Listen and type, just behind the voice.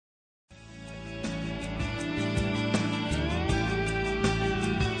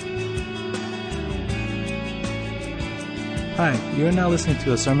Hi, you are now listening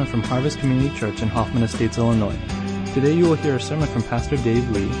to a sermon from Harvest Community Church in Hoffman Estates, Illinois. Today you will hear a sermon from Pastor Dave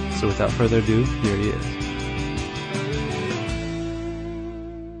Lee, so without further ado, here he is.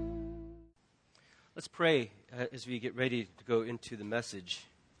 Let's pray as we get ready to go into the message.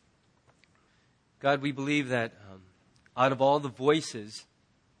 God, we believe that out of all the voices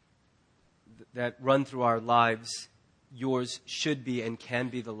that run through our lives, yours should be and can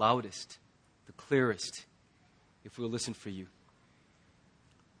be the loudest, the clearest, if we'll listen for you.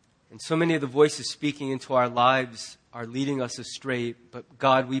 And so many of the voices speaking into our lives are leading us astray, but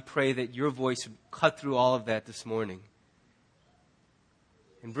God, we pray that your voice would cut through all of that this morning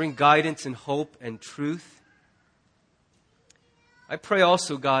and bring guidance and hope and truth. I pray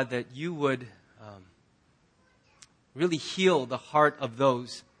also, God, that you would really heal the heart of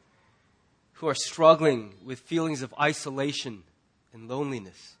those who are struggling with feelings of isolation and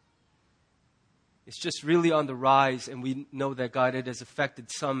loneliness. It's just really on the rise, and we know that, God, it has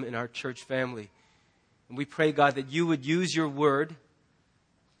affected some in our church family. And we pray, God, that you would use your word,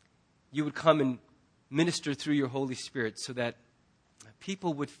 you would come and minister through your Holy Spirit so that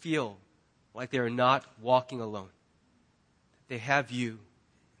people would feel like they are not walking alone. That they have you,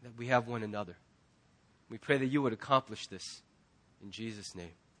 that we have one another. We pray that you would accomplish this in Jesus'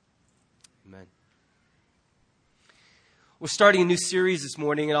 name. Amen. We're starting a new series this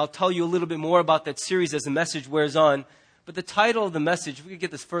morning, and I'll tell you a little bit more about that series as the message wears on. But the title of the message, if we could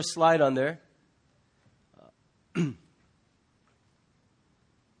get this first slide on there. There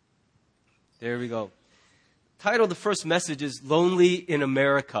we go. The title of the first message is Lonely in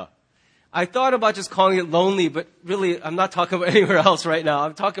America. I thought about just calling it Lonely, but really I'm not talking about anywhere else right now.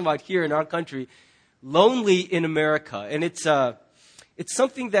 I'm talking about here in our country. Lonely in America. And it's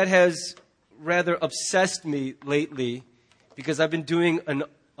something that has rather obsessed me lately, because I've been doing an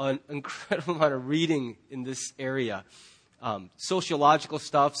incredible amount of reading in this area. Sociological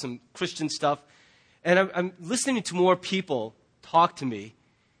stuff, some Christian stuff. And I'm listening to more people talk to me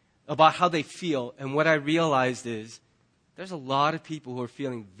about how they feel. And what I realized is there's a lot of people who are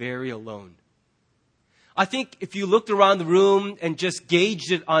feeling very alone. I think if you looked around the room and just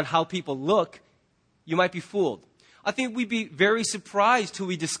gauged it on how people look, you might be fooled. I think we'd be very surprised who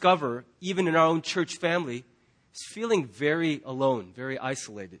we discover, even in our own church family, is feeling very alone, very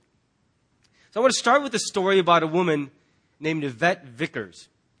isolated. So I want to start with a story about a woman named Yvette Vickers.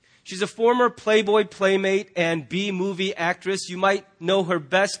 She's a former Playboy playmate and B-movie actress. You might know her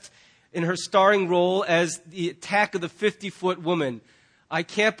best in her starring role as the Attack of the 50-Foot Woman. I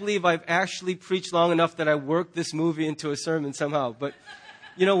can't believe I've actually preached long enough that I worked this movie into a sermon somehow. But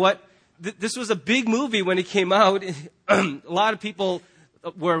you know what? This was a big movie when it came out. A lot of people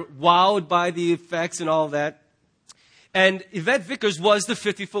were wowed by the effects and all that. And Yvette Vickers was the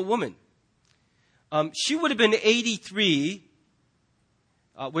 50-foot woman. She would have been 83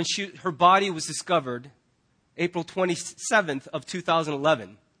 when her body was discovered, April 27th of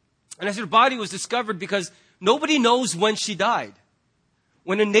 2011. And as her body was discovered, because nobody knows when she died.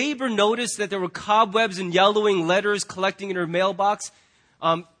 When a neighbor noticed that there were cobwebs and yellowing letters collecting in her mailbox,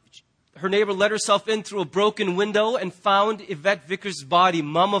 her neighbor let herself in through a broken window and found Yvette Vickers' body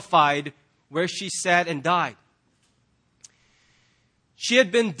mummified where she sat and died. She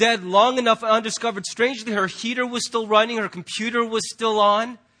had been dead long enough and undiscovered. Strangely, her heater was still running. Her computer was still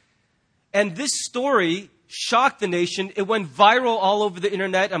on. And this story shocked the nation. It went viral all over the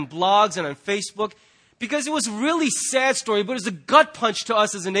internet, on blogs and on Facebook, because it was a really sad story, but it was a gut punch to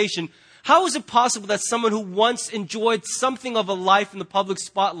us as a nation. How is it possible that someone who once enjoyed something of a life in the public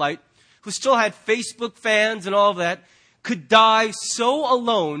spotlight, who still had Facebook fans and all of that, could die so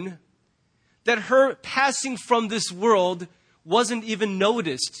alone that her passing from this world wasn't even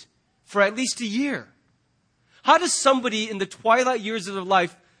noticed for at least a year? How does somebody in the twilight years of their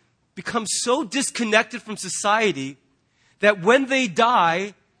life become so disconnected from society that when they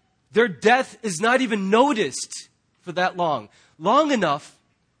die, their death is not even noticed for that long? Long enough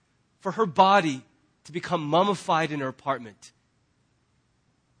for her body to become mummified in her apartment.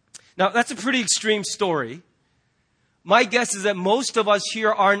 Now, that's a pretty extreme story. My guess is that most of us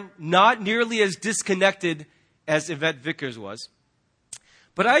here are not nearly as disconnected as Yvette Vickers was.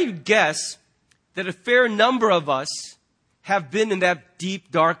 But I guess that a fair number of us have been in that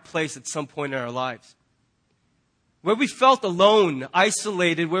deep, dark place at some point in our lives, where we felt alone,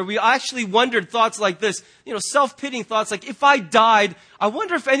 isolated, where we actually wondered thoughts like this, self-pitying thoughts like, if I died, I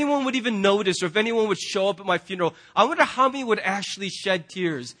wonder if anyone would even notice or if anyone would show up at my funeral. I wonder how many would actually shed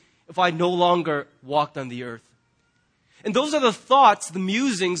tears if I no longer walked on the earth. And those are the thoughts, the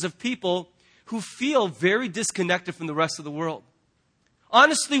musings of people who feel very disconnected from the rest of the world.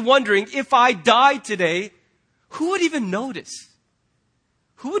 Honestly wondering, if I died today, who would even notice?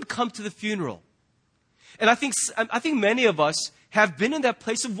 Who would come to the funeral? And I think many of us have been in that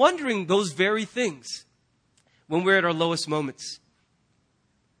place of wondering those very things when we're at our lowest moments.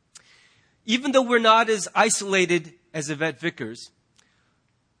 Even though we're not as isolated as Yvette Vickers,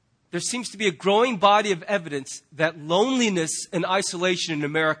 there seems to be a growing body of evidence that loneliness and isolation in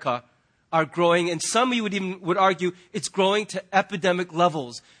America are growing, and some of you would argue it's growing to epidemic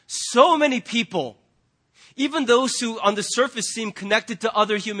levels. So many people, even those who on the surface seem connected to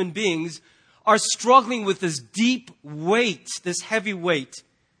other human beings, are struggling with this deep weight, this heavy weight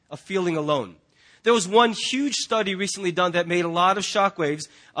of feeling alone. There was one huge study recently done that made a lot of shockwaves.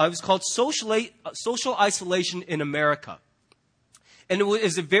 It was called Social Isolation in America. And it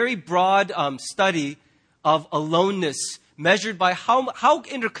was a very broad study of aloneness measured by how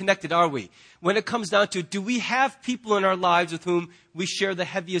interconnected are we. When it comes down to, do we have people in our lives with whom we share the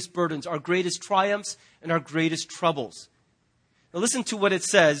heaviest burdens, our greatest triumphs and our greatest troubles? Now listen to what it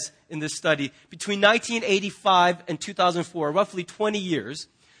says in this study. Between 1985 and 2004, roughly 20 years,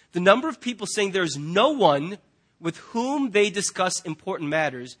 the number of people saying there is no one with whom they discuss important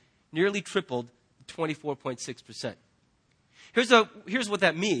matters nearly tripled to 24.6%. Here's what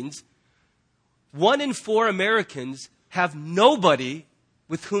that means. 1 in 4 Americans have nobody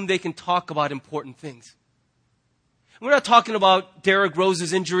with whom they can talk about important things. We're not talking about Derrick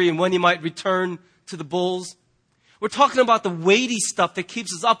Rose's injury and when he might return to the Bulls. We're talking about the weighty stuff that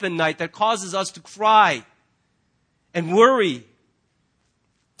keeps us up at night, that causes us to cry and worry.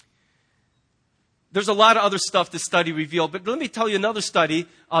 There's a lot of other stuff this study revealed, but let me tell you another study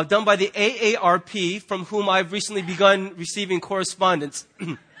done by the AARP, from whom I've recently begun receiving correspondence.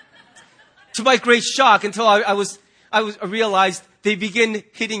 To my great shock, until I realized they begin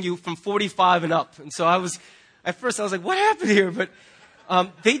hitting you from 45 and up. And so at first I was like, what happened here? But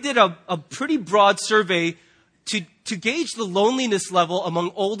they did a pretty broad survey to gauge the loneliness level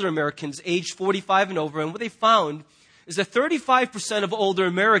among older Americans aged 45 and over. And what they found is that 35% of older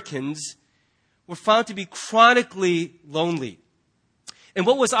Americans were found to be chronically lonely. And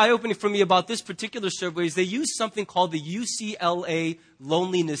what was eye-opening for me about this particular survey is they used something called the UCLA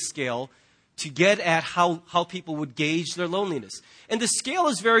loneliness scale to get at how people would gauge their loneliness. And the scale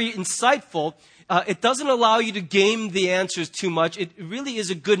is very insightful. It doesn't allow you to game the answers too much. It really is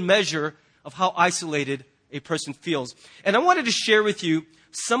a good measure of how isolated a person feels. And I wanted to share with you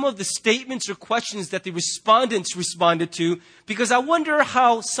some of the statements or questions that the respondents responded to, because I wonder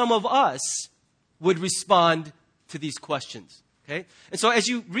how some of us would respond to these questions. Okay? And so as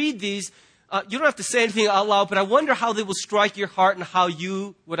you read these, you don't have to say anything out loud, but I wonder how they will strike your heart and how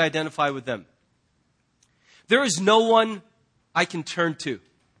you would identify with them. There is no one I can turn to.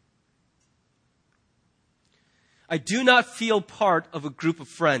 I do not feel part of a group of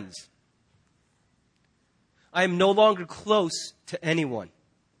friends. I am no longer close to anyone.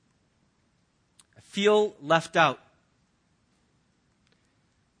 I feel left out.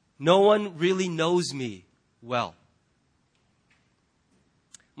 No one really knows me well.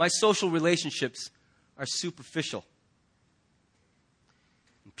 My social relationships are superficial.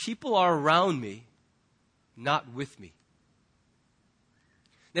 And people are around me, not with me.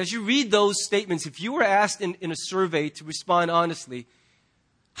 Now, as you read those statements, if you were asked in a survey to respond honestly,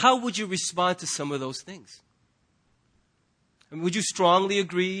 how would you respond to some of those things? I mean, would you strongly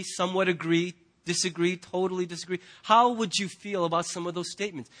agree, somewhat agree, disagree, totally disagree? How would you feel about some of those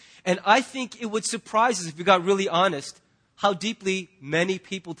statements? And I think it would surprise us if we got really honest how deeply many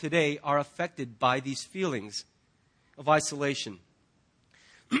people today are affected by these feelings of isolation.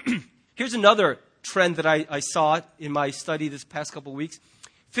 Here's another trend that I saw in my study this past couple of weeks.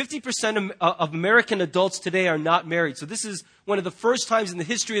 50% of American adults today are not married. So this is one of the first times in the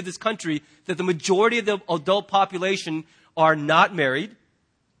history of this country that the majority of the adult population are not married.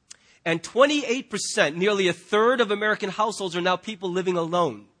 And 28%, nearly a third of American households, are now people living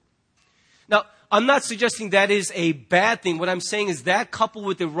alone. Now, I'm not suggesting that is a bad thing. What I'm saying is that, coupled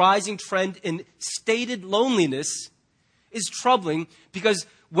with the rising trend in stated loneliness, is troubling, because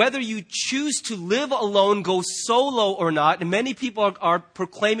whether you choose to live alone, go solo or not, and many people are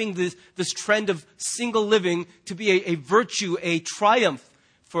proclaiming this trend of single living to be a virtue, a triumph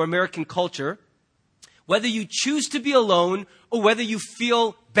for American culture. Whether you choose to be alone or whether you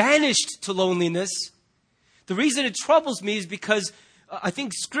feel banished to loneliness, the reason it troubles me is because I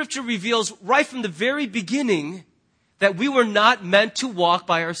think Scripture reveals right from the very beginning that we were not meant to walk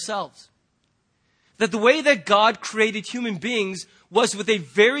by ourselves. That the way that God created human beings was with a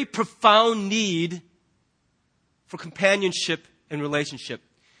very profound need for companionship and relationship.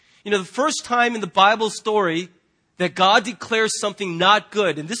 You know, the first time in the Bible story that God declares something not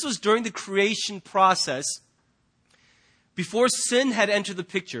good, and this was during the creation process, before sin had entered the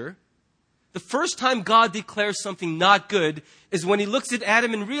picture, the first time God declares something not good is when he looks at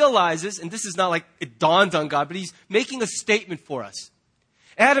Adam and realizes, and this is not like it dawned on God, but he's making a statement for us.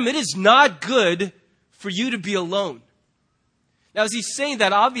 Adam, it is not good for you to be alone. Now, as he's saying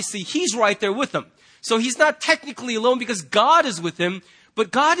that, obviously, he's right there with him. So he's not technically alone because God is with him, but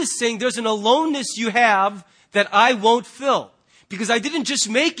God is saying there's an aloneness you have that I won't fill. Because I didn't just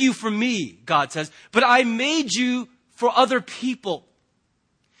make you for me, God says, but I made you for other people.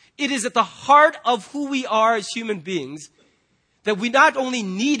 It is at the heart of who we are as human beings that we not only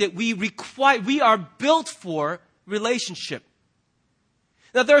need it, we are built for relationship.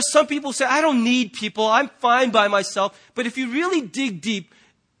 Now, there are some people who say, I don't need people, I'm fine by myself. But if you really dig deep,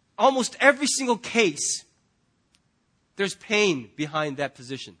 almost every single case, there's pain behind that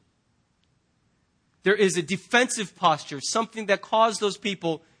position. There is a defensive posture, something that caused those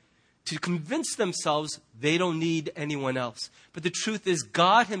people to convince themselves they don't need anyone else. But the truth is,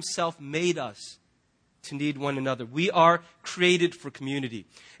 God himself made us to need one another. We are created for community.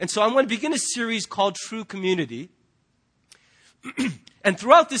 And so I'm going to begin a series called True Community. And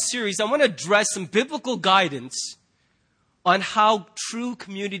throughout this series, I want to address some biblical guidance on how true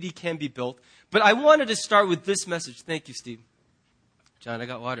community can be built. But I wanted to start with this message. Thank you, Steve. John, I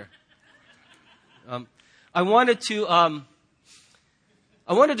got water. I wanted to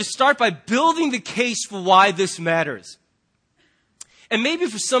start by building the case for why this matters. And maybe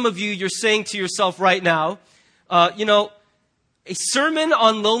for some of you, you're saying to yourself right now, a sermon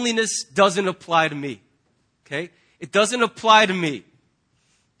on loneliness doesn't apply to me. Okay? It doesn't apply to me.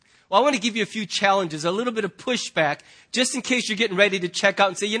 Well, I want to give you a few challenges, a little bit of pushback, just in case you're getting ready to check out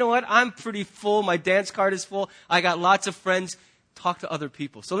and say, you know what, I'm pretty full. My dance card is full. I got lots of friends. Talk to other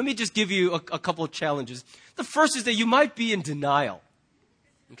people. So let me just give you a couple of challenges. The first is that you might be in denial.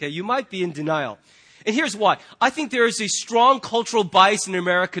 Okay, you might be in denial. And here's why. I think there is a strong cultural bias in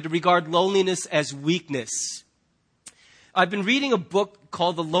America to regard loneliness as weakness. I've been reading a book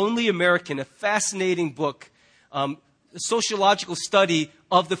called The Lonely American, a fascinating book, a sociological study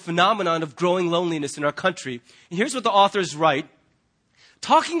of the phenomenon of growing loneliness in our country. And here's what the authors write.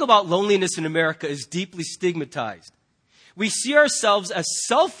 Talking about loneliness in America is deeply stigmatized. We see ourselves as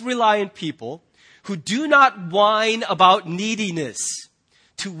self-reliant people who do not whine about neediness.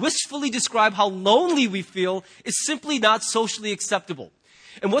 To wistfully describe how lonely we feel is simply not socially acceptable.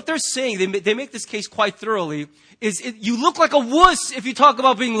 And what they're saying, they make this case quite thoroughly, is you look like a wuss if you talk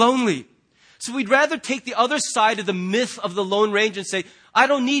about being lonely. So we'd rather take the other side of the myth of the Lone Ranger and say, I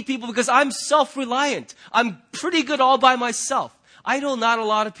don't need people because I'm self-reliant. I'm pretty good all by myself. I know not a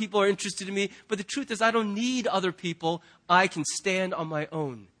lot of people are interested in me, but the truth is I don't need other people. I can stand on my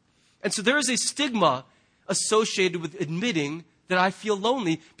own. And so there is a stigma associated with admitting that I feel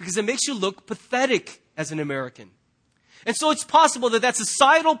lonely because it makes you look pathetic as an American. And so it's possible that that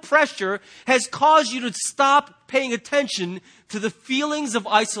societal pressure has caused you to stop paying attention to the feelings of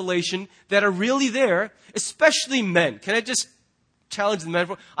isolation that are really there, especially men. Can I just challenge the men?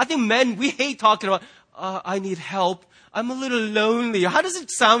 I think men, we hate talking about, I need help. I'm a little lonely. How does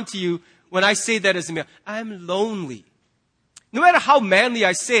it sound to you when I say that as a male? I'm lonely. No matter how manly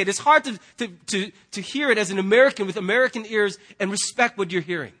I say it, it's hard to hear it as an American with American ears and respect what you're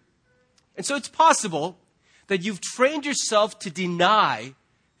hearing. And so it's possible that you've trained yourself to deny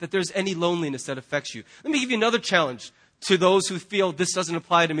that there's any loneliness that affects you. Let me give you another challenge to those who feel this doesn't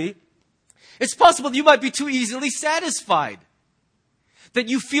apply to me. It's possible that you might be too easily satisfied. That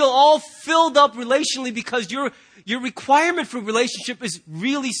you feel all filled up relationally because your requirement for relationship is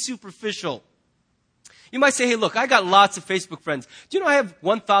really superficial. You might say, hey, look, I got lots of Facebook friends. Do you know I have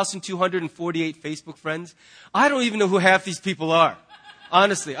 1,248 Facebook friends? I don't even know who half these people are.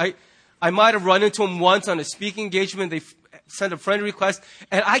 Honestly, I might have run into them once on a speaking engagement. They sent a friend request,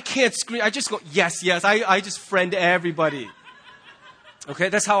 and I can't scream. I just go, yes, yes. I just friend everybody. Okay,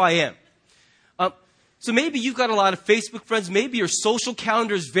 that's how I am. So maybe you've got a lot of Facebook friends. Maybe your social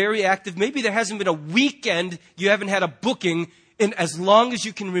calendar is very active. Maybe there hasn't been a weekend you haven't had a booking in as long as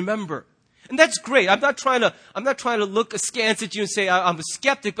you can remember. And that's great. I'm not trying to look askance at you and say I'm a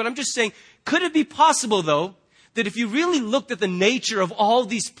skeptic, but I'm just saying, could it be possible, though, that if you really looked at the nature of all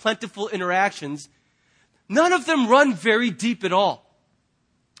these plentiful interactions, none of them run very deep at all?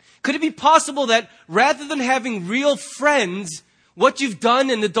 Could it be possible that rather than having real friends, what you've done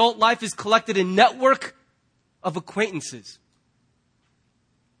in adult life is collected a network of acquaintances?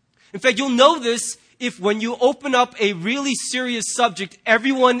 In fact, you'll know this if when you open up a really serious subject,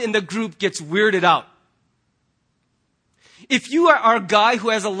 everyone in the group gets weirded out. If you are a guy who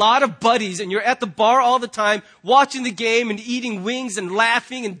has a lot of buddies and you're at the bar all the time watching the game and eating wings and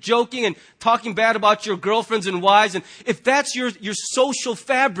laughing and joking and talking bad about your girlfriends and wives, and if that's your social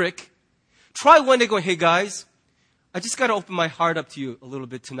fabric, try one day going, hey guys, I just got to open my heart up to you a little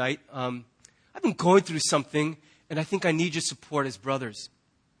bit tonight. I've been going through something and I think I need your support as brothers.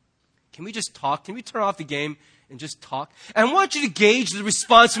 Can we just talk? Can we turn off the game and just talk? And I want you to gauge the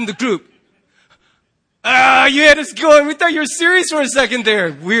response from the group. You had us going. We thought you were serious for a second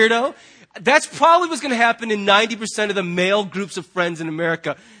there, weirdo. That's probably what's going to happen in 90% of the male groups of friends in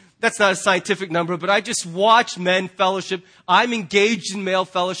America. That's not a scientific number, but I just watch men fellowship. I'm engaged in male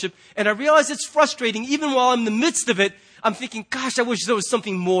fellowship, and I realize it's frustrating. Even while I'm in the midst of it, I'm thinking, gosh, I wish there was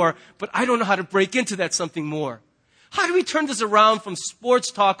something more, but I don't know how to break into that something more. How do we turn this around from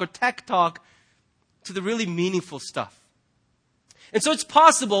sports talk or tech talk to the really meaningful stuff? And so it's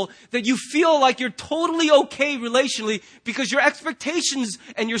possible that you feel like you're totally okay relationally because your expectations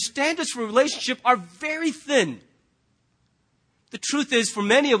and your standards for a relationship are very thin. The truth is, for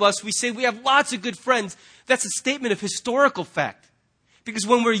many of us, we say we have lots of good friends. That's a statement of historical fact. Because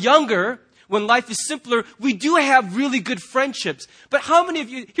when we're younger, when life is simpler, we do have really good friendships. But how many of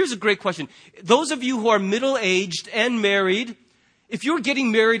you, here's a great question. Those of you who are middle-aged and married, if you're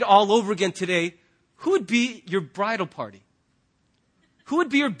getting married all over again today, who would be your bridal party? Who would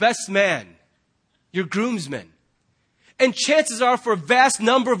be your best man? Your groomsmen? And chances are, for a vast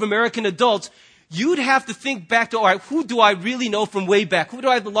number of American adults, you'd have to think back to, all right, who do I really know from way back? Who do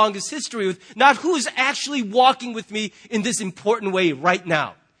I have the longest history with? Not who is actually walking with me in this important way right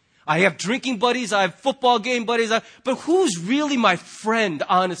now. I have drinking buddies, I have football game buddies, but who's really my friend,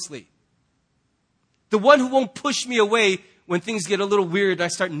 honestly? The one who won't push me away when things get a little weird and I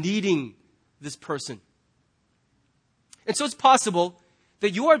start needing this person. And so it's possible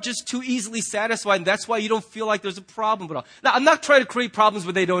that you are just too easily satisfied, and that's why you don't feel like there's a problem at all. Now, I'm not trying to create problems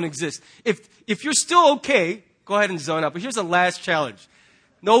where they don't exist. If you're still okay, go ahead and zone out. But here's the last challenge.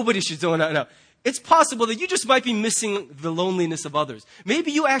 Nobody should zone out now. It's possible that you just might be missing the loneliness of others.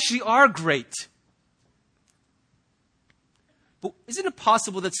 Maybe you actually are great. But isn't it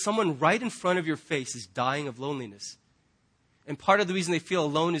possible that someone right in front of your face is dying of loneliness? And part of the reason they feel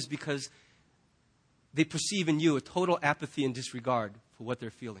alone is because they perceive in you a total apathy and disregard for what they're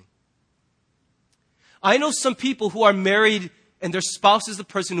feeling. I know some people who are married and their spouse is the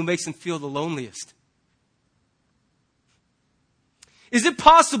person who makes them feel the loneliest. Is it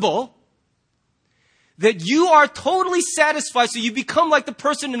possible that you are totally satisfied, so you become like the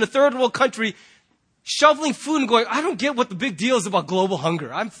person in a third world country shoveling food and going, I don't get what the big deal is about global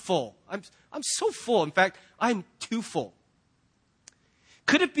hunger. I'm full. I'm so full. In fact, I'm too full.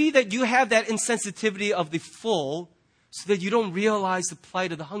 Could it be that you have that insensitivity of the full so that you don't realize the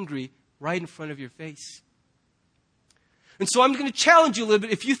plight of the hungry right in front of your face? And so I'm going to challenge you a little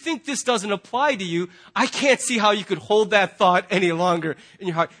bit. If you think this doesn't apply to you, I can't see how you could hold that thought any longer in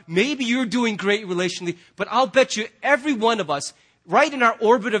your heart. Maybe you're doing great relationally, but I'll bet you every one of us, right in our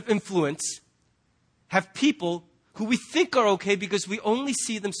orbit of influence, have people who we think are okay because we only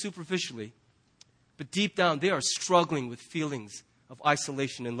see them superficially. But deep down, they are struggling with feelings of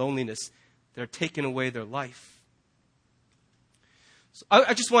isolation and loneliness that are taking away their life. So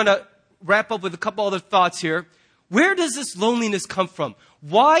I just want to wrap up with a couple other thoughts here. Where does this loneliness come from?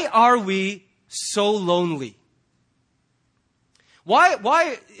 Why are we so lonely?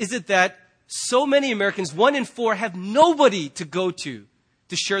 Why is it that so many Americans, 1 in 4, have nobody to go to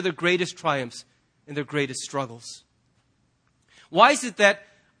share their greatest triumphs and their greatest struggles? Why is it that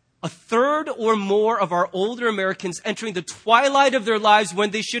a third or more of our older Americans entering the twilight of their lives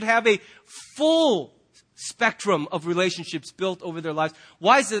when they should have a full spectrum of relationships built over their lives?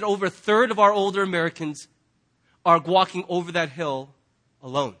 Why is it over a third of our older Americans are walking over that hill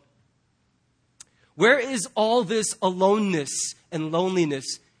alone? Where is all this aloneness and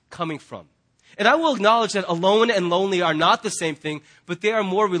loneliness coming from? And I will acknowledge that alone and lonely are not the same thing, but they are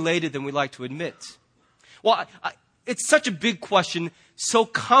more related than we like to admit. Well, it's such a big question, so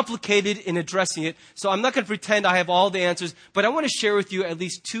complicated in addressing it, so I'm not going to pretend I have all the answers, but I want to share with you at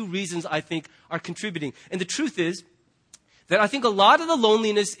least 2 reasons I think are contributing. And the truth is that I think a lot of the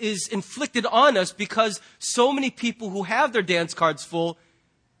loneliness is inflicted on us because so many people who have their dance cards full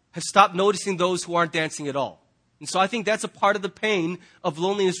have stopped noticing those who aren't dancing at all. And so I think that's a part of the pain of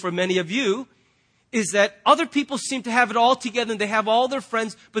loneliness for many of you, is that other people seem to have it all together and they have all their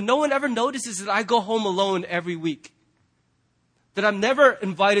friends, but no one ever notices that I go home alone every week, that I'm never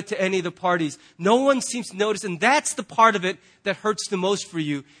invited to any of the parties. No one seems to notice, and that's the part of it that hurts the most for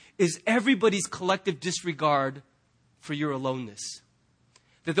you, is everybody's collective disregard for your aloneness.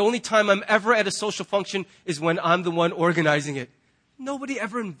 That the only time I'm ever at a social function is when I'm the one organizing it. Nobody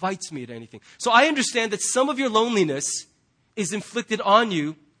ever invites me to anything. So I understand that some of your loneliness is inflicted on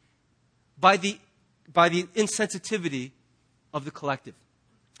you by the insensitivity of the collective.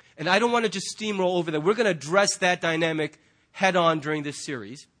 And I don't want to just steamroll over that. We're going to address that dynamic head on during this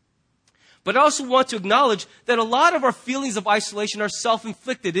series. But I also want to acknowledge that a lot of our feelings of isolation are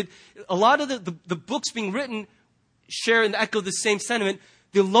self-inflicted. A lot of the books being written share and echo the same sentiment.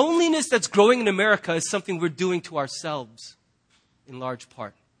 The loneliness that's growing in America is something we're doing to ourselves in large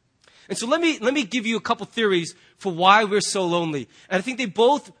part. And so let me give you a couple theories for why we're so lonely. And I think they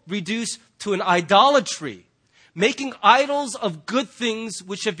both reduce to an idolatry, making idols of good things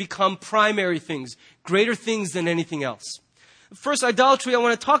which have become primary things, greater things than anything else. The first idolatry I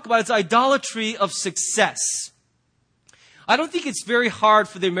want to talk about is idolatry of success. I don't think it's very hard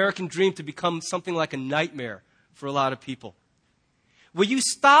for the American dream to become something like a nightmare for a lot of people. Where you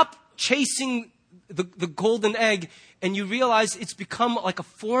stop chasing the golden egg and you realize it's become like a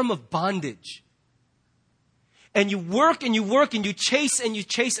form of bondage. And you work and you work and you chase,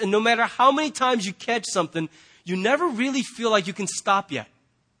 and no matter how many times you catch something, you never really feel like you can stop yet.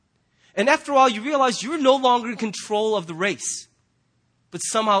 And after all, you realize you're no longer in control of the race, but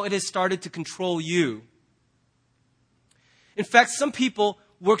somehow it has started to control you. In fact, some people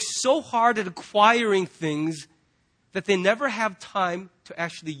work so hard at acquiring things that they never have time to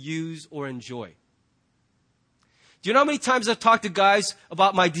actually use or enjoy. Do you know how many times I've talked to guys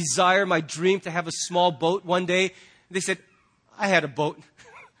about my desire, my dream to have a small boat one day? They said, I had a boat.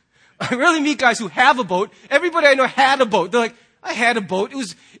 I rarely meet guys who have a boat. Everybody I know had a boat. They're like, I had a boat. It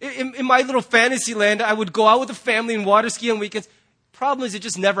was in my little fantasy land. I would go out with the family and water ski on weekends. Problem is, it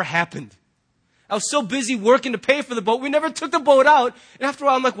just never happened. I was so busy working to pay for the boat, we never took the boat out. And after a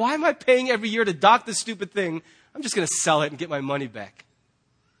while, I'm like, why am I paying every year to dock this stupid thing? I'm just going to sell it and get my money back.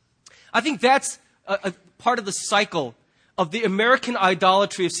 I think that's a part of the cycle of the American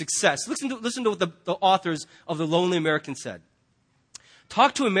idolatry of success. Listen to what the authors of The Lonely American said.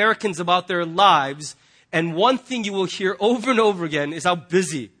 Talk to Americans about their lives, and one thing you will hear over and over again is how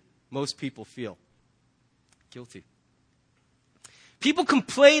busy most people feel. Guilty. People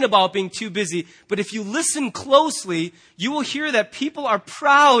complain about being too busy, but if you listen closely, you will hear that people are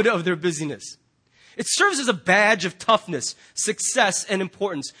proud of their busyness. It serves as a badge of toughness, success, and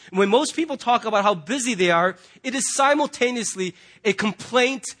importance. And when most people talk about how busy they are, it is simultaneously a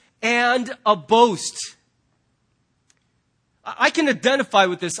complaint and a boast. I can identify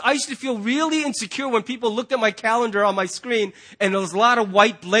with this. I used to feel really insecure when people looked at my calendar on my screen and there was a lot of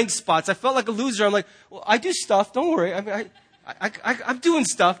white blank spots. I felt like a loser. I'm like, well, I do stuff. Don't worry. I'm doing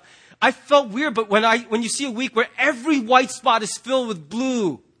stuff. I felt weird, but when you see a week where every white spot is filled with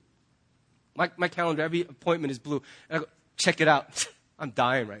blue, my calendar, every appointment is blue. And I go, check it out. I'm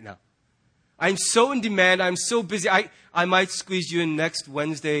dying right now. I'm so in demand. I'm so busy. I might squeeze you in next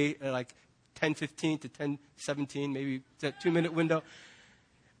Wednesday at like 10:15 to 10:17, maybe that 2-minute window.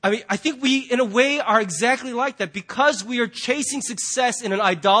 I think we, in a way, are exactly like that. Because we are chasing success in an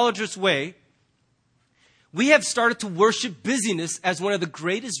idolatrous way, we have started to worship busyness as one of the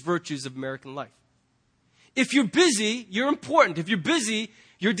greatest virtues of American life. If you're busy, you're important. If you're busy,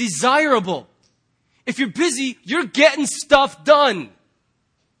 you're desirable. If you're busy, you're getting stuff done.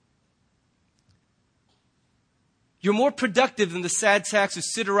 You're more productive than the sad sacks who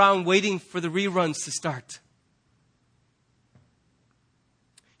sit around waiting for the reruns to start.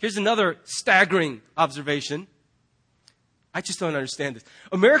 Here's another staggering observation. I just don't understand this.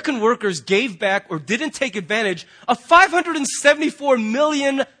 American workers gave back or didn't take advantage of 574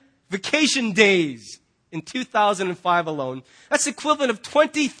 million vacation days in 2005 alone. That's the equivalent of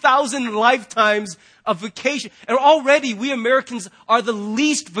 20,000 lifetimes of vacation. And already we Americans are the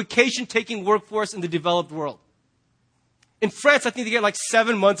least vacation-taking workforce in the developed world. In France, I think they get like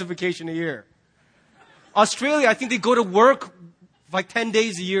 7 months of vacation a year. Australia, I think they go to work like 10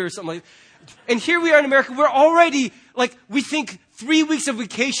 days a year or something like that. And here we are in America, we're already like, we think 3 weeks of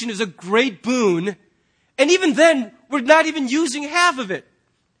vacation is a great boon. And even then, we're not even using half of it.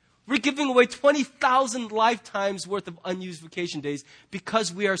 We're giving away 20,000 lifetimes worth of unused vacation days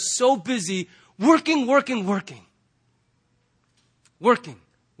because we are so busy working.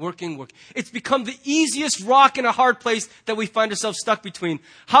 It's become the easiest rock in a hard place that we find ourselves stuck between.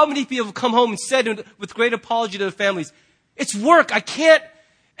 How many people have come home and said with great apology to their families, it's work, I can't,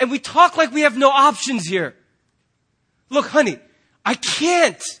 and we talk like we have no options here. Look, honey, I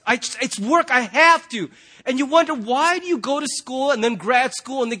can't. It's work, I have to. And you wonder, why do you go to school and then grad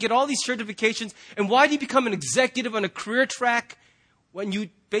school and then get all these certifications? And why do you become an executive on a career track when you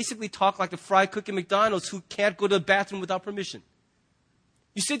basically talk like the fry cook at McDonald's who can't go to the bathroom without permission?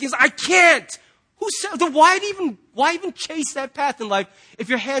 You say things, I can't. Who said, then why even chase that path in life if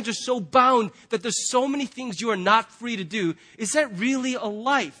your hands are so bound that there's so many things you are not free to do? Is that really a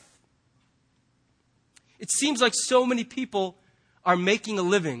life? It seems like so many people are making a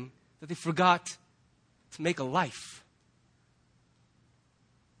living that they forgot to make a life.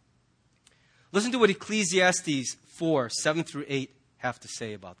 Listen to what Ecclesiastes 4, 7 through 8 have to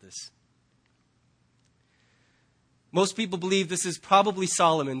say about this. Most people believe this is probably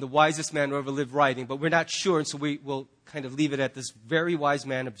Solomon, the wisest man who ever lived, writing, but we're not sure, and so we will kind of leave it at this very wise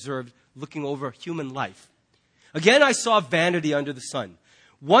man observed, looking over human life. Again, I saw vanity under the sun.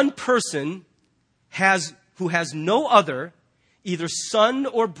 One person who has no other, either son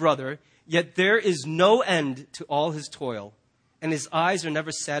or brother, yet there is no end to all his toil, and his eyes are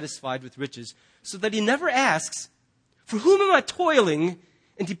never satisfied with riches, so that he never asks, for whom am I toiling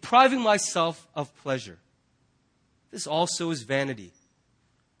and depriving myself of pleasure? This also is vanity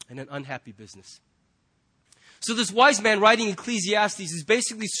and an unhappy business. So this wise man writing Ecclesiastes is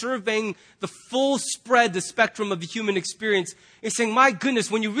basically surveying the full spread, the spectrum of the human experience. He's saying, my goodness,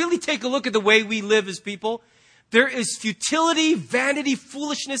 when you really take a look at the way we live as people, there is futility, vanity,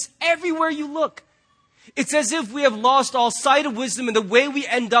 foolishness everywhere you look. It's as if we have lost all sight of wisdom, and the way we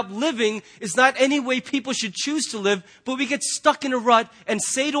end up living is not any way people should choose to live, but we get stuck in a rut and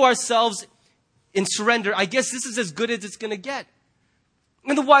say to ourselves in surrender, I guess this is as good as it's going to get.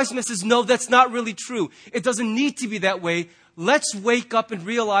 And the wise man says, no, that's not really true. It doesn't need to be that way. Let's wake up and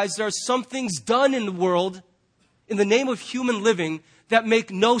realize there are some things done in the world in the name of human living that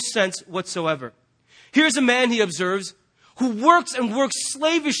make no sense whatsoever. Here's a man, he observes, who works and works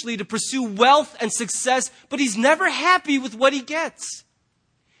slavishly to pursue wealth and success, but he's never happy with what he gets.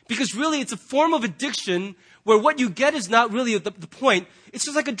 Because really, it's a form of addiction where what you get is not really the point. It's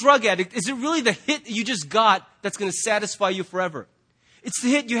just like a drug addict. Is it really the hit you just got that's going to satisfy you forever? It's the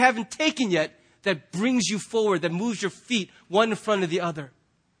hit you haven't taken yet that brings you forward, that moves your feet one in front of the other.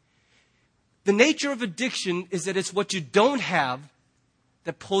 The nature of addiction is that it's what you don't have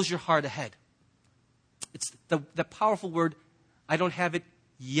that pulls your heart ahead. It's the powerful word, I don't have it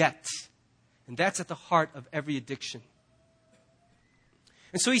yet. And that's at the heart of every addiction.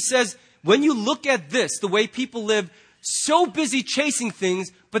 And so he says, when you look at this, the way people live, so busy chasing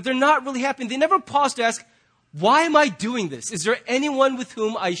things, but they're not really happy. They never pause to ask, why am I doing this? Is there anyone with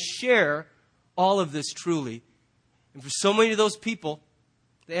whom I share all of this truly? And for so many of those people,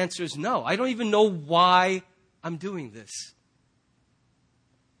 the answer is no. I don't even know why I'm doing this.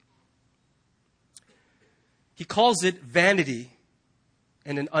 He calls it vanity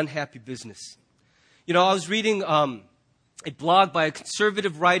and an unhappy business. You know, I was reading a blog by a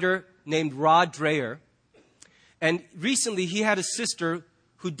conservative writer named Rod Dreher. And recently he had a sister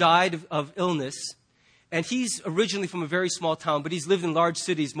who died of illness. And he's originally from a very small town, but he's lived in large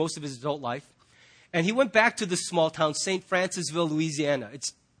cities most of his adult life. And he went back to this small town, St. Francisville, Louisiana.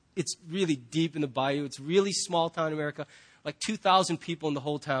 It's really deep in the bayou. It's really small town in America, like 2,000 people in the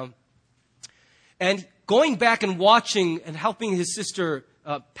whole town. And going back and watching and helping his sister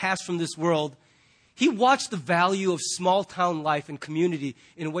pass from this world, he watched the value of small town life and community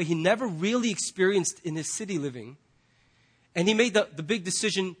in a way he never really experienced in his city living. And he made the big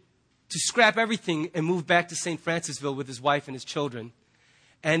decision to scrap everything and move back to St. Francisville with his wife and his children.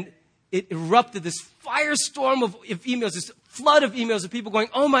 And it erupted this firestorm of emails, this flood of emails of people going,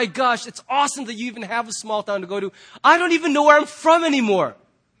 oh my gosh, it's awesome that you even have a small town to go to. I don't even know where I'm from anymore.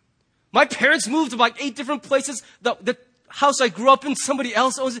 My parents moved to like 8 different places. The house I grew up in, somebody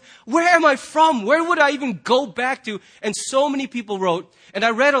else owns it. Where am I from? Where would I even go back to? And so many people wrote. And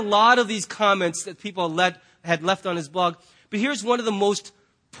I read a lot of these comments that people had left on his blog. But here's one of the most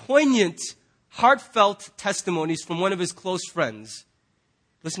poignant, heartfelt testimonies from one of his close friends.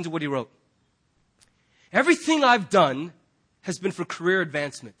 Listen to what he wrote. Everything I've done has been for career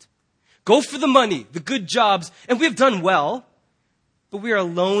advancement. Go for the money, the good jobs, and we have done well. But we are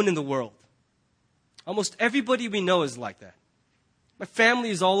alone in the world. Almost everybody we know is like that. My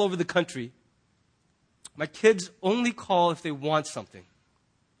family is all over the country. My kids only call if they want something.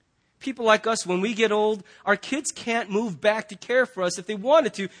 People like us, when we get old, our kids can't move back to care for us if they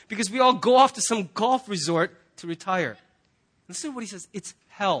wanted to because we all go off to some golf resort to retire. Listen to what he says. It's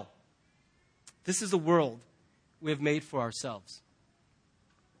hell. This is the world we have made for ourselves.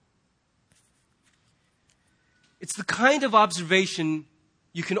 It's the kind of observation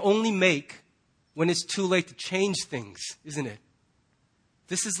you can only make when it's too late to change things, isn't it?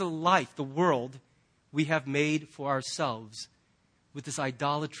 This is the life, the world we have made for ourselves with this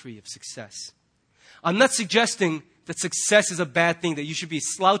idolatry of success. I'm not suggesting that success is a bad thing, that you should be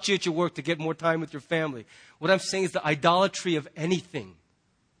slouchy at your work to get more time with your family. What I'm saying is the idolatry of anything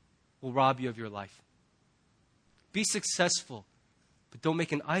will rob you of your life. Be successful, but don't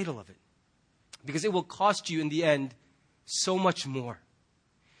make an idol of it, because it will cost you in the end so much more.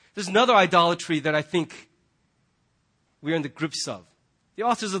 There's another idolatry that I think we're in the grips of. The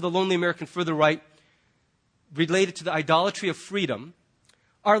authors of The Lonely American further write, related to the idolatry of freedom,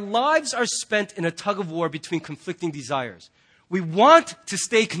 our lives are spent in a tug of war between conflicting desires. We want to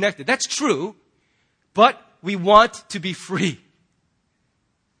stay connected. That's true, but we want to be free.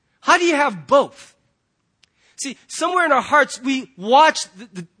 How do you have both? See, somewhere in our hearts, we watch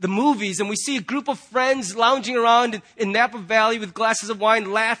the movies and we see a group of friends lounging around in Napa Valley with glasses of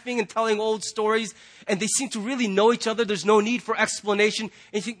wine, laughing and telling old stories, and they seem to really know each other. There's no need for explanation.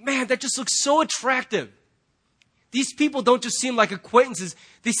 And you think, man, that just looks so attractive. These people don't just seem like acquaintances.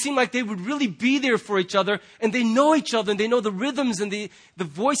 They seem like they would really be there for each other, and they know each other, and they know the rhythms and the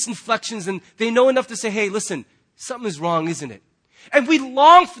voice inflections, and they know enough to say, hey, listen, something is wrong, isn't it? And we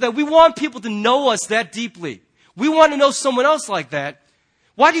long for that. We want people to know us that deeply. We want to know someone else like that.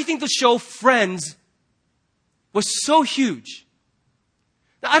 Why do you think the show Friends was so huge?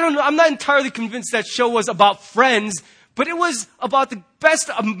 Now, I don't know. I'm not entirely convinced that show was about friends, but it was about the best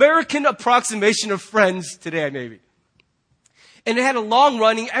American approximation of Friends today, maybe. And it had a long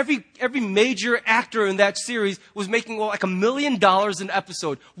running. Every major actor in that series was making like $1 million an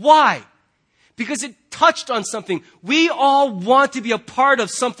episode. Why? Because it touched on something. We all want to be a part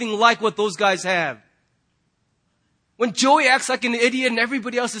of something like what those guys have. When Joey acts like an idiot and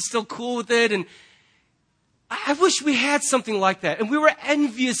everybody else is still cool with it. And I wish we had something like that. And we were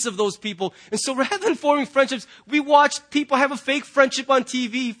envious of those people. And so rather than forming friendships, we watched people have a fake friendship on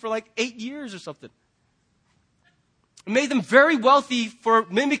TV for like 8 years or something. It made them very wealthy for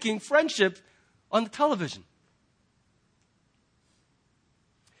mimicking friendship on the television.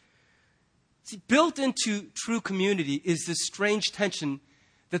 See, built into true community is this strange tension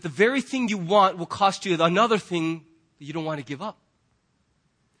that the very thing you want will cost you another thing that you don't want to give up.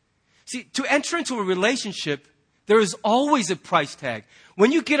 See, to enter into a relationship, there is always a price tag.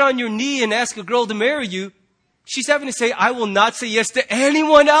 When you get on your knee and ask a girl to marry you, she's having to say, I will not say yes to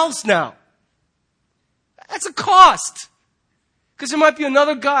anyone else now. That's a cost. Because there might be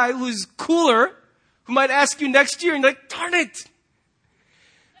another guy who's cooler who might ask you next year and you're like, darn it.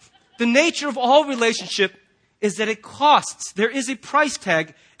 The nature of all relationship is that it costs. There is a price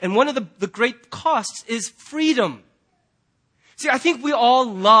tag. And one of the great costs is freedom. See, I think we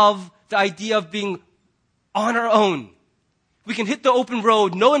all love the idea of being on our own. We can hit the open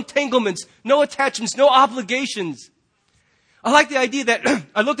road, no entanglements, no attachments, no obligations. I like the idea that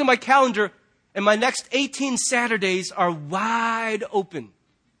I looked at my calendar and my next 18 Saturdays are wide open.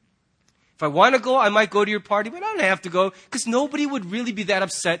 If I want to go, I might go to your party, but I don't have to go because nobody would really be that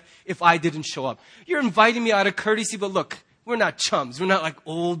upset if I didn't show up. You're inviting me out of courtesy, but look, we're not chums. We're not like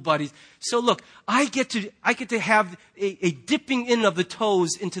old buddies. So look, I get to have a dipping in of the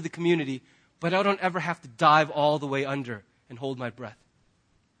toes into the community, but I don't ever have to dive all the way under and hold my breath.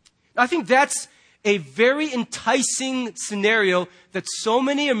 Now, I think that's a very enticing scenario that so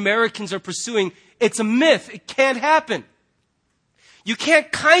many Americans are pursuing. It's a myth. It can't happen. You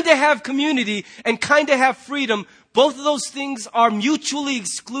can't kind of have community and kind of have freedom. Both of those things are mutually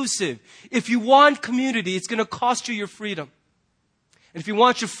exclusive. If you want community, it's going to cost you your freedom. And if you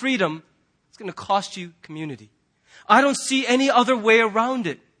want your freedom, it's going to cost you community. I don't see any other way around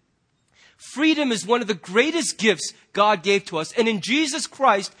it. Freedom is one of the greatest gifts God gave to us. And in Jesus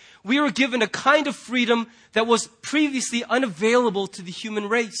Christ, we were given a kind of freedom that was previously unavailable to the human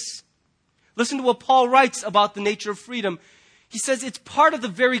race. Listen to what Paul writes about the nature of freedom. He says it's part of the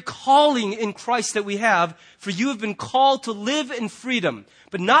very calling in Christ that we have, for you have been called to live in freedom,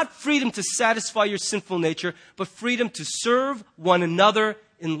 but not freedom to satisfy your sinful nature, but freedom to serve one another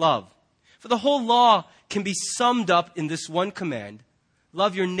in love. For the whole law can be summed up in this one command: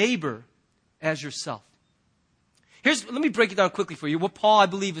 love your neighbor as yourself. Let me break it down quickly for you. What Paul, I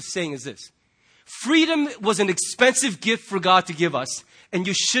believe, is saying is this: freedom was an expensive gift for God to give us, and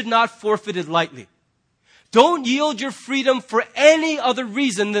you should not forfeit it lightly. Don't yield your freedom for any other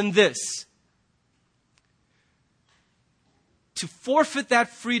reason than this: to forfeit that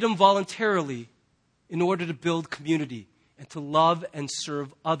freedom voluntarily in order to build community and to love and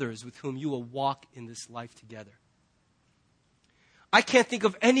serve others with whom you will walk in this life together. I can't think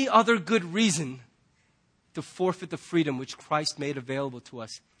of any other good reason to forfeit the freedom which Christ made available to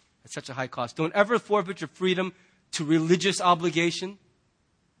us at such a high cost. Don't ever forfeit your freedom to religious obligation,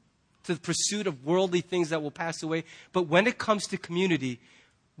 to the pursuit of worldly things that will pass away. But when it comes to community,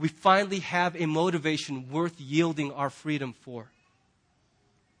 we finally have a motivation worth yielding our freedom for.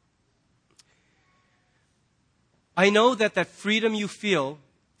 I know that freedom you feel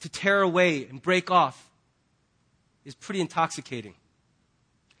to tear away and break off is pretty intoxicating.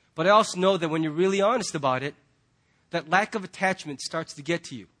 But I also know that when you're really honest about it, that lack of attachment starts to get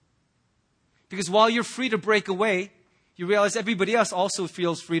to you. Because while you're free to break away, you realize everybody else also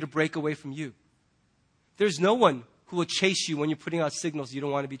feels free to break away from you. There's no one who will chase you when you're putting out signals you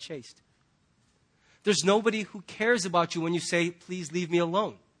don't want to be chased. There's nobody who cares about you when you say, please leave me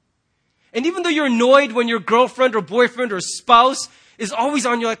alone. And even though you're annoyed when your girlfriend or boyfriend or spouse is always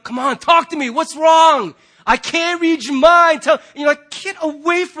on you like, come on, talk to me. What's wrong? I can't read your mind. And you're like, get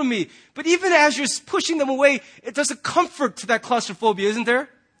away from me. But even as you're pushing them away, there's a comfort to that claustrophobia, isn't there?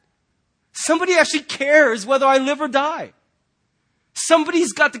 Somebody actually cares whether I live or die.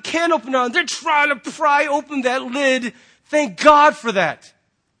 Somebody's got the can opener on. They're trying to pry open that lid. Thank God for that.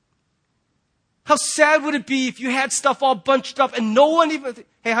 How sad would it be if you had stuff all bunched up and no one even,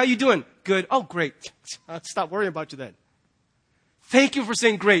 hey, how you doing? Good. Oh, great. I'll stop worrying about you then. Thank you for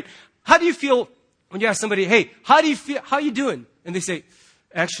saying great. How do you feel when you ask somebody, hey, how do you feel? How you doing? And they say,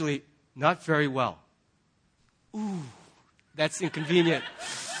 actually, not very well. Ooh, that's inconvenient.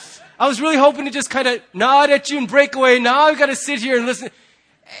 I was really hoping to just kind of nod at you and break away. Now I've got to sit here and listen.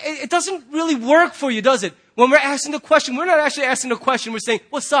 It doesn't really work for you, does it? When we're asking the question, we're not actually asking the question. We're saying,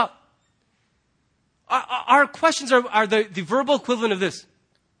 what's up? Our questions are the verbal equivalent of this.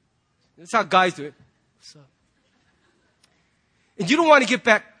 That's how guys do it. What's up? And you don't want to get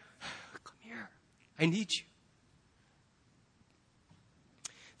back. Come here. I need you.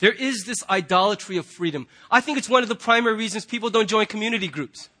 There is this idolatry of freedom. I think it's one of the primary reasons people don't join community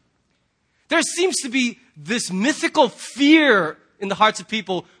groups. There seems to be this mythical fear in the hearts of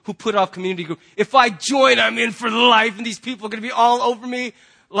people who put off community group. If I join, I'm in for life, and these people are going to be all over me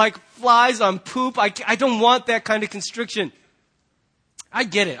like flies on poop. I don't want that kind of constriction. I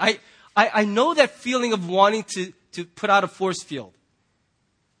get it. I know that feeling of wanting to put out a force field.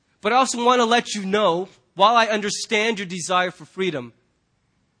 But I also want to let you know, while I understand your desire for freedom,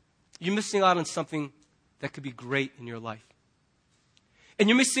 you're missing out on something that could be great in your life. And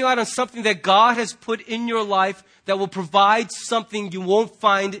you're missing out on something that God has put in your life that will provide something you won't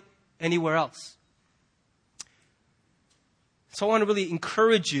find anywhere else. So I want to really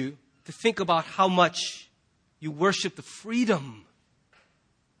encourage you to think about how much you worship the freedom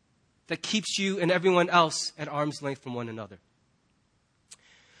that keeps you and everyone else at arm's length from one another.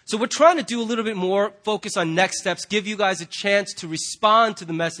 So we're trying to do a little bit more focus on next steps, give you guys a chance to respond to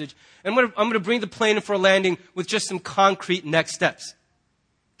the message. And I'm going to bring the plane in for a landing with just some concrete next steps.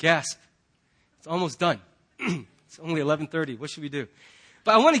 Gasp. It's almost done. It's only 11:30. What should we do?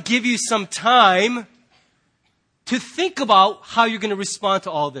 But I want to give you some time to think about how you're going to respond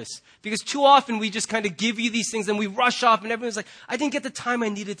to all this. Because too often we just kind of give you these things and we rush off and everyone's like, I didn't get the time I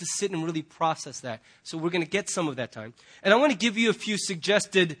needed to sit and really process that. So we're going to get some of that time. And I want to give you a few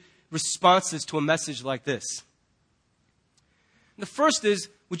suggested responses to a message like this. The first is,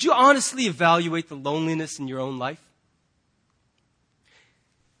 would you honestly evaluate the loneliness in your own life?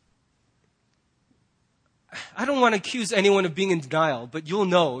 I don't want to accuse anyone of being in denial, but you'll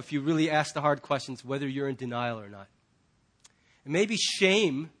know if you really ask the hard questions whether you're in denial or not. And maybe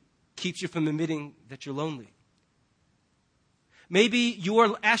shame keeps you from admitting that you're lonely. Maybe you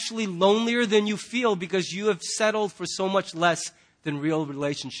are actually lonelier than you feel because you have settled for so much less than real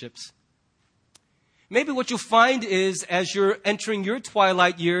relationships. Maybe what you'll find is, as you're entering your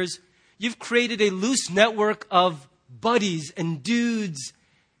twilight years, you've created a loose network of buddies and dudes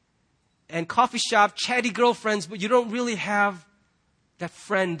and coffee shop chatty girlfriends, but you don't really have that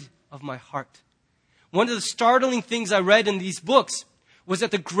friend of my heart. One of the startling things I read in these books was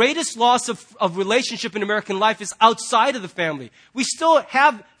that the greatest loss of relationship in American life is outside of the family. We still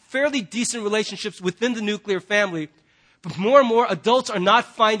have fairly decent relationships within the nuclear family, but more and more adults are not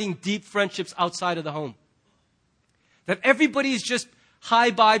finding deep friendships outside of the home. That everybody is just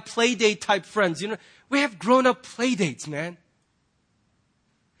hi-bye, play date type friends. You know, we have grown-up play dates, man.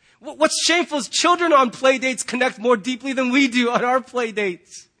 What's shameful is children on play dates connect more deeply than we do on our play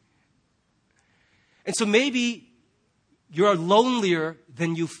dates. And so maybe you're lonelier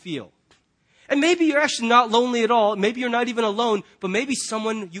than you feel. And maybe you're actually not lonely at all. Maybe you're not even alone, but maybe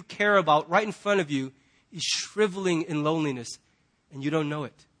someone you care about right in front of you is shriveling in loneliness and you don't know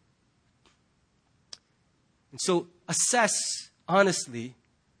it. And so assess honestly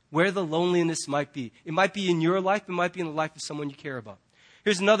where the loneliness might be. It might be in your life. It might be in the life of someone you care about.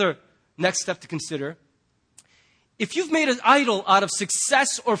 Here's another next step to consider. If you've made an idol out of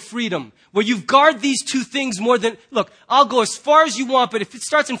success or freedom, where you've guarded these two things more than, look, I'll go as far as you want, but if it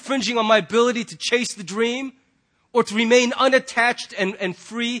starts infringing on my ability to chase the dream or to remain unattached and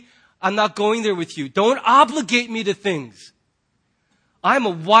free, I'm not going there with you. Don't obligate me to things. I'm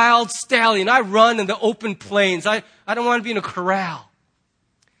a wild stallion. I run in the open plains. I don't want to be in a corral.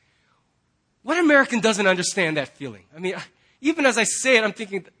 What American doesn't understand that feeling? I mean, even as I say it, I'm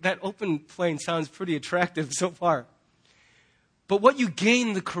thinking that open plain sounds pretty attractive so far. But what you gain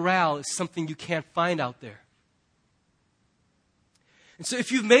in the corral is something you can't find out there. And so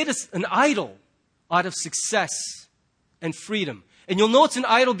if you've made an idol out of success and freedom, and you'll know it's an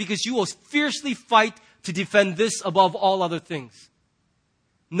idol because you will fiercely fight to defend this above all other things.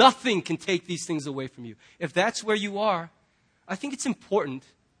 Nothing can take these things away from you. If that's where you are, I think it's important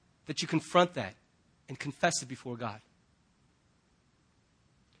that you confront that and confess it before God.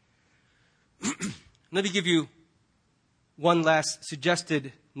 Let me give you one last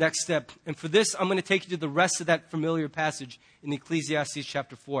suggested next step. And for this, I'm going to take you to the rest of that familiar passage in Ecclesiastes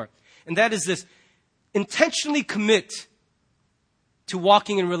chapter 4. And that is this: intentionally commit to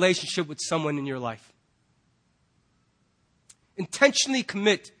walking in relationship with someone in your life. Intentionally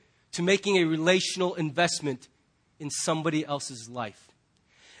commit to making a relational investment in somebody else's life.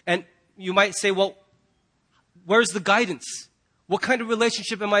 And you might say, well, where's the guidance? What kind of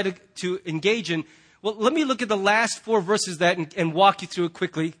relationship am I to engage in? Well, let me look at the last 4 verses of that and walk you through it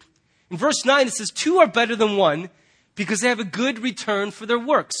quickly. In verse 9, it says, 2 are better than 1 because they have a good return for their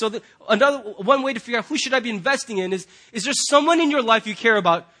work. So one way to figure out who should I be investing in is there someone in your life you care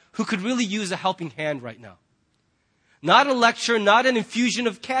about who could really use a helping hand right now? Not a lecture, not an infusion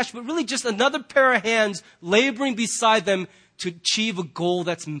of cash, but really just another pair of hands laboring beside them to achieve a goal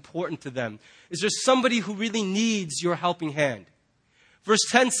that's important to them. Is there somebody who really needs your helping hand? Verse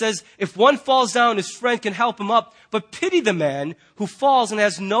 10 says, if one falls down, his friend can help him up, but pity the man who falls and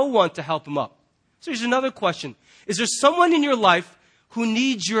has no one to help him up. So here's another question. Is there someone in your life who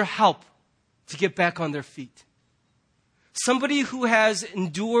needs your help to get back on their feet? Somebody who has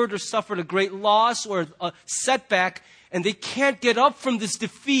endured or suffered a great loss or a setback, and they can't get up from this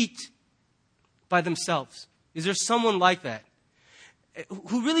defeat by themselves. Is there someone like that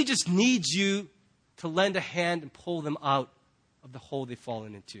who really just needs you to lend a hand and pull them out of the hole they've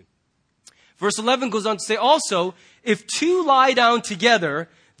fallen into? Verse 11 goes on to say, also, if 2 lie down together,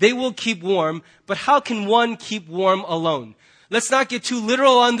 they will keep warm, but how can one keep warm alone? Let's not get too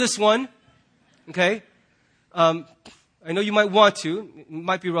literal on this one, okay? I know you might want to. It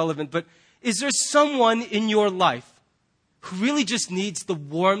might be relevant. But is there someone in your life who really just needs the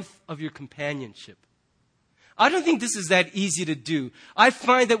warmth of your companionship? I don't think this is that easy to do. I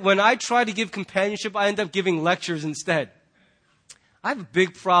find that when I try to give companionship, I end up giving lectures instead. I have a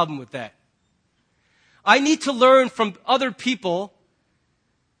big problem with that. I need to learn from other people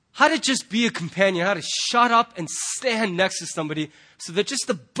how to just be a companion, how to shut up and stand next to somebody so that just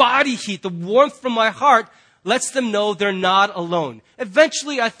the body heat, the warmth from my heart lets them know they're not alone.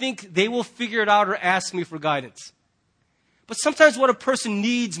 Eventually, I think they will figure it out or ask me for guidance. But sometimes what a person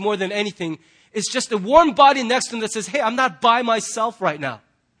needs more than anything is just a warm body next to them that says, hey, I'm not by myself right now.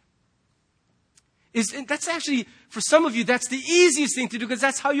 That's actually, for some of you, that's the easiest thing to do because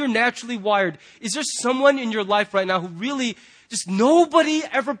that's how you're naturally wired. Is there someone in your life right now who really, just nobody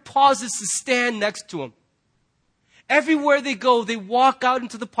ever pauses to stand next to them? Everywhere they go, they walk out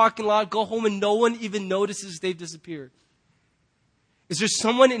into the parking lot, go home, and no one even notices they've disappeared. Is there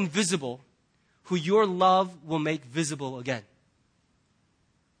someone invisible who your love will make visible again?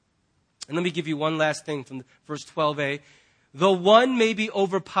 And let me give you one last thing from verse 12a. Though one may be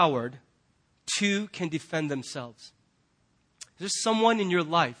overpowered, 2 can defend themselves. There's someone in your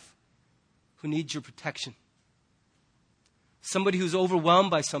life who needs your protection. Somebody who's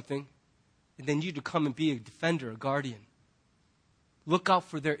overwhelmed by something, and they need you to come and be a defender, a guardian. Look out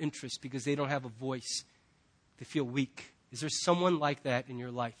for their interests because they don't have a voice. They feel weak. Is there someone like that in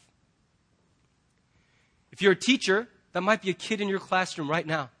your life? If you're a teacher, that might be a kid in your classroom right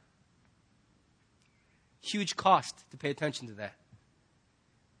now. Huge cost to pay attention to that.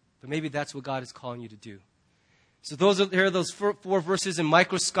 But maybe that's what God is calling you to do. So here are those 4 verses in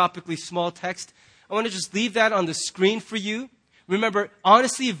microscopically small text. I want to just leave that on the screen for you. Remember,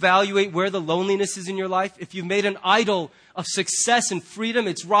 honestly evaluate where the loneliness is in your life. If you've made an idol of success and freedom,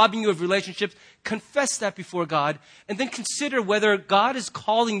 it's robbing you of relationships, confess that before God. And then consider whether God is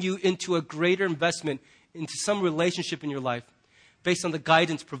calling you into a greater investment into some relationship in your life based on the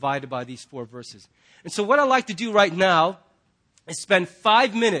guidance provided by these 4 verses. And so what I'd like to do right now is spend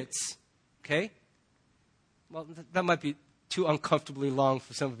 5 minutes, okay? Well, that might be too uncomfortably long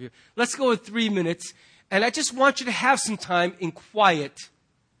for some of you. Let's go with 3 minutes. And I just want you to have some time in quiet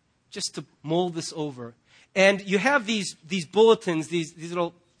just to mull this over. And you have these bulletins, these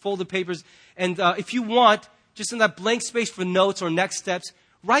little folded papers. And if you want, just in that blank space for notes or next steps,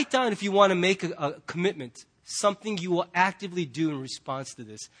 write down if you want to make a commitment. something you will actively do in response to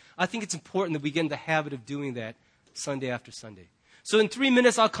this. I think it's important that we get in the habit of doing that Sunday after Sunday. So in 3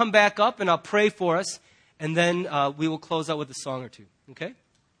 minutes, I'll come back up and I'll pray for us, and then we will close out with a song or two. Okay?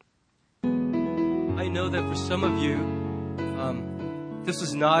 I know that for some of you, this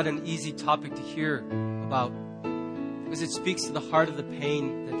was not an easy topic to hear about, because it speaks to the heart of the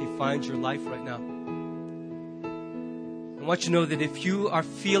pain that defines your life right now. I want you to know that if you are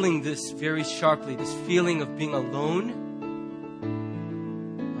feeling this very sharply, this feeling of being alone,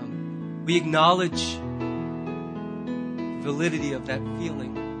 we acknowledge the validity of that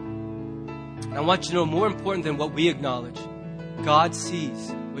feeling. And I want you to know, more important than what we acknowledge, God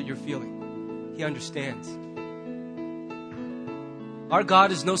sees what you're feeling. He understands. Our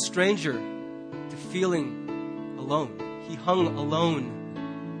God is no stranger to feeling alone. He hung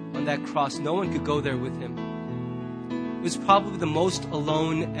alone on that cross. No one could go there with him. It was probably the most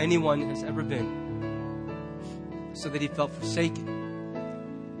alone anyone has ever been, so that he felt forsaken.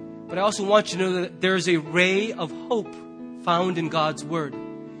 But I also want you to know that there is a ray of hope found in God's Word.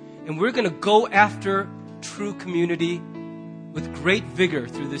 And we're going to go after true community with great vigor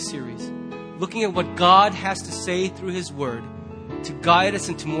through this series, looking at what God has to say through His Word to guide us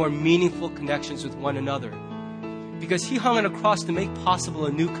into more meaningful connections with one another. Because He hung on a cross to make possible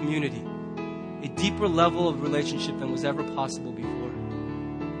a new community, a deeper level of relationship than was ever possible before.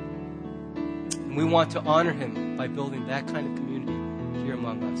 And we want to honor Him by building that kind of community here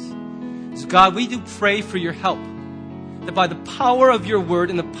among us. So God, we do pray for your help, that by the power of your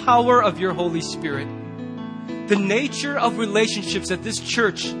Word and the power of your Holy Spirit, the nature of relationships at this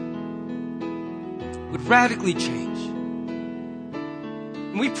church would radically change.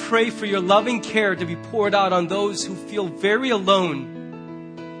 And we pray for your loving care to be poured out on those who feel very alone,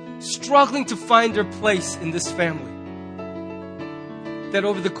 struggling to find their place in this family. That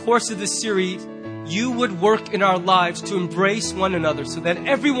over the course of this series, you would work in our lives to embrace one another so that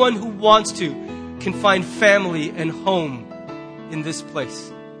everyone who wants to can find family and home in this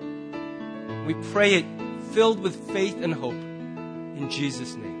place. We pray it filled with faith and hope in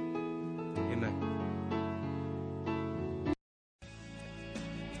Jesus' name. Amen.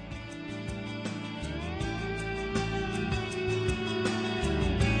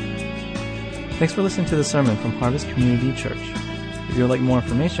 Thanks for listening to the sermon from Harvest Community Church. If you would like more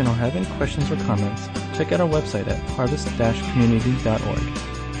information or have any questions or comments, check out our website at harvest-community.org.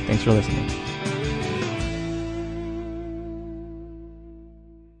 Thanks for listening.